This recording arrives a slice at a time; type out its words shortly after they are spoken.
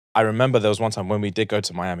I remember there was one time when we did go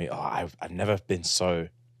to Miami. Oh, I've never been so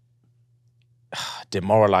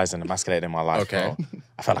demoralized and emasculated in my life. Okay. Bro.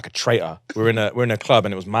 I felt like a traitor. We're in a club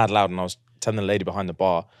and it was mad loud, and I was telling the lady behind the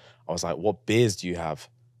bar, I was like, "What beers do you have?"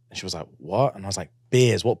 And she was like, "What?" And I was like,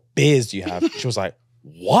 "Beers. What beers do you have?" She was like,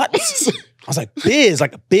 "What?" I was like, "Beers,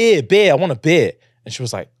 like beer. I want a beer." And she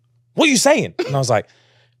was like, "What are you saying?" And I was like,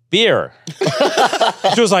 "Beer."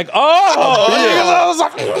 She was like, "Oh." I was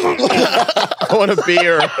like, I want a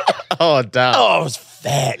beer. Oh, damn. "Oh, it was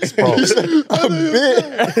facts, bro." A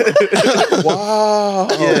bit. Wow.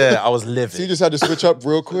 Yeah, I was So you livid. just had to switch up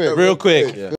real quick. Real quick.